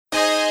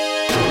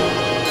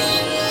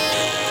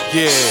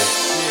Yeah,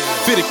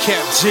 Fitted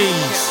Cap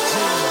G's.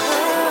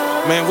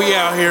 Man, we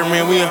out here,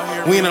 man. We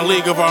in a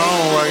league of our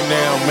own right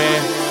now,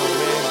 man.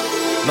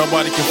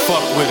 Nobody can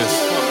fuck with us.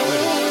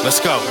 Let's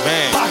go,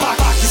 man.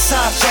 Pocket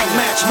size don't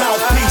match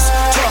mouthpiece.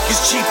 Talk is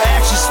cheap,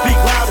 actions speak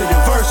louder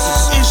than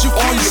verses. Is you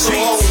on your beat?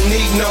 Don't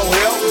need no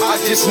help, I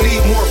just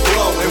need more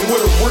flow. And where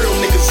the real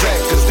niggas at,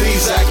 cause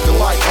these acting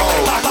like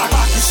hoes.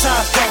 Pocket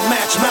size don't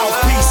match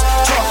mouthpiece.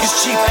 Talk is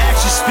cheap,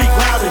 actions speak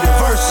louder than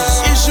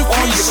verses. Is you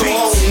on your beat?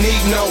 Don't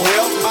need no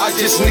help, I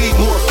just need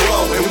more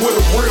flow. And where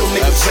the real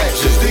niggas at,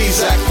 cause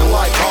these acting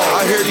like hoes.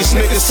 I hear these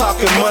niggas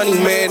talking money,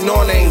 man,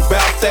 knowing they ain't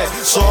bout that.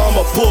 So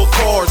I'ma pull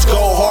cards, go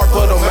hard,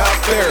 put them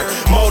out there.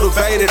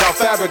 Motivated, I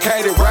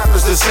fabricated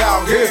rappers that's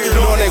out here.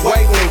 Knowing they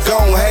waiting and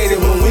gon' hate it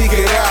when we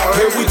get out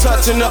here. We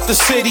touching up the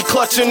city,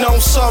 clutching on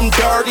something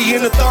dirty.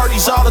 In the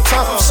 30s all the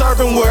time,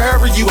 serving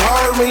wherever you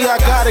heard me. I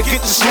gotta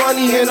get this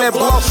money in that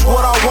blow.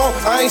 What I want,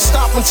 I ain't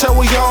stopping till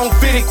we on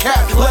Fitted Cap,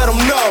 let them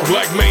know.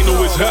 Black Mano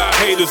is high,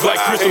 haters like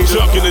Crystal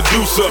junkin' the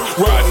deuce up.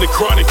 Riding the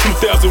Chronic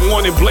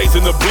 2001 and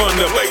blazing the blunt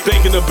up.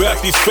 Thinking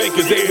about these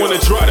fakers, they wanna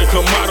try to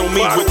come out on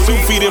me. With 2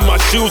 feet in my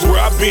shoes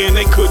where I been,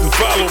 they couldn't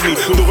follow me.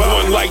 The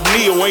one like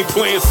Neo ain't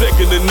playing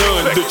second to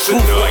none. The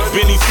truth like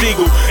Benny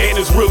Siegel, ain't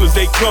as real as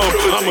they come.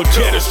 I'm a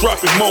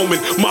catastrophic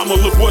moment, mama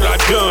look what I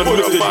done.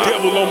 With the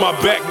devil on my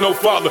back, no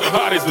father,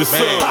 hot as the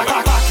sun.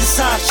 Pocket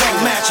size don't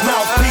match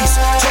mouthpiece.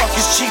 Talk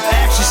is cheap,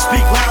 actions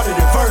speak louder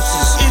than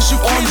verses. Is you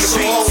on your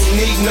beat? Don't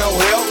need no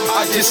help,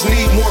 I just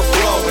need more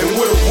flow. And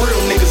where the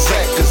real niggas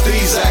at, cause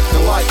these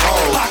acting like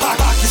hoes.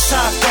 Pocket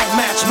size don't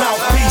match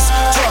mouthpiece.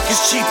 Talk is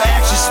cheap,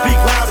 actions speak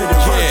louder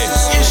than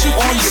verses. Is you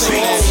on your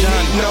beat? Don't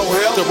need no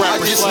help, The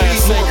rapper I just slash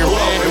need more singer,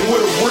 flow. man. And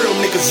where the real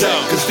niggas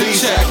at, cause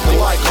these acting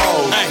like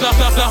hoes.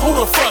 Now who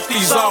the fuck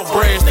these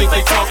off-brands think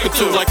they talking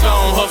to? Like I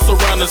don't hustle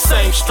around the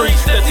same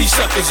streets that these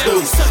suckers do.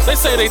 They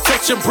say they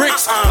touching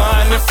bricks,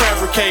 lying and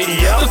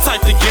fabricating. The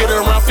type to get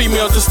around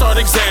females and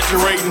start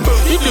exaggerating.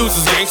 You dudes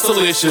is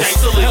gangsta-licious,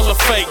 hella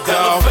fake,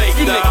 dawg.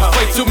 You niggas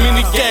play too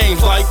many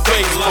games like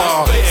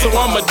baseball. So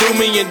I'ma do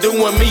me and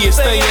doing me and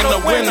stay in the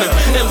winner.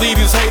 And leave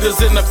these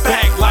haters in the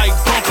back like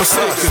bumper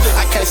stickers.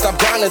 I can't stop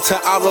grinding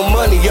till all the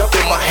money up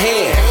in my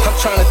hand. I'm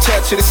trying to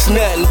touch it, it's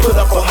nothing, put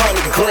up 100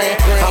 grand.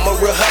 I'm a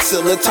real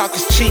hustler, talk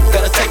is cheap,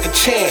 gotta take a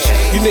chance.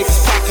 You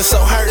niggas pockets so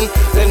hurting,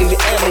 they need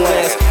an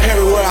ambulance.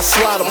 Everywhere I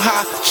slide, I'm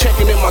high,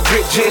 checking in my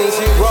grip jeans.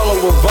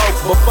 Rolling with both,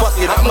 but fuck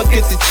it, I'ma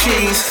get the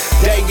cheese.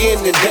 Day in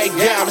and day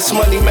out, this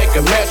money make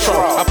a metro.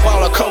 I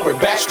follow Cumber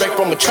back straight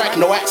from a track,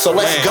 no act, so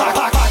let's go.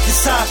 Pocket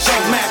size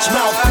don't match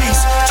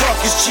mouthpiece. Talk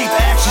is cheap,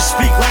 actions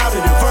speak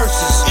louder than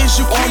verses. Is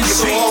you on your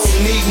beat? Don't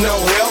need no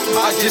help,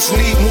 I just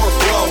need more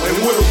flow. And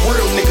where the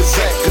real niggas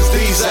at, cause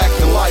these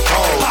acting like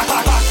hoes.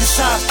 Pocket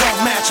size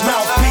don't match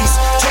mouthpiece.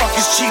 Talk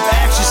is cheap,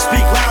 actions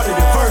speak louder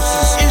than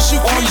verses. Is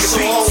you on your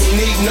beat? Don't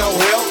need no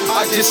help,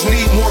 I just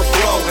need more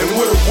flow. And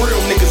where the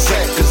real niggas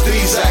at, cause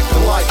these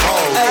acting like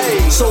hoes. Hey,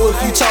 so if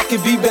you talk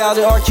it, be bout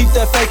it, or keep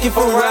that faking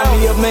for around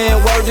me. A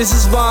man, word, this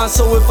is mine,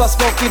 so if I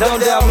smoke it, don't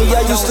doubt me.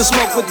 I used to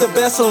smoke with the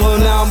best of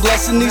them, now I'm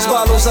blessing these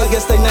bottles. I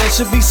guess they name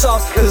should be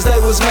soft, cause they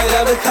was made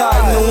out of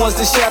cotton. The ones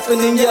that yapping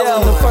and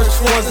yelling, the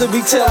first ones that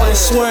be telling,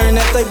 swearing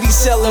that they be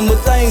selling,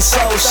 but they ain't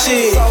so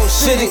shit.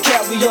 Fitted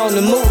Cap, we on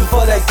the move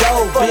for that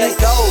gold, bitch.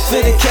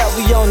 Fitted Cap,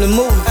 we on the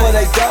move for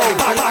that gold.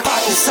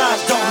 Pocket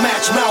size don't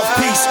match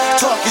mouthpiece.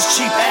 Talk is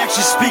cheap,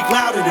 actions speak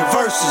louder than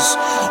verses.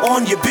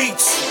 On your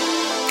beats.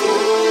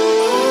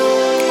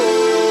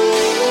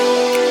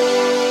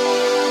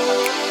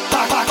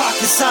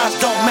 Pocket size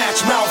don't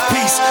match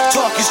mouthpiece.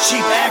 Talk is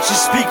cheap, actions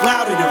speak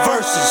louder than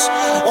verses.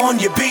 On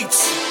your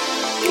beats.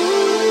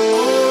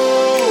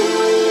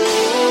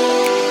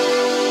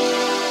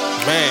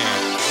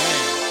 Man,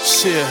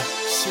 shit.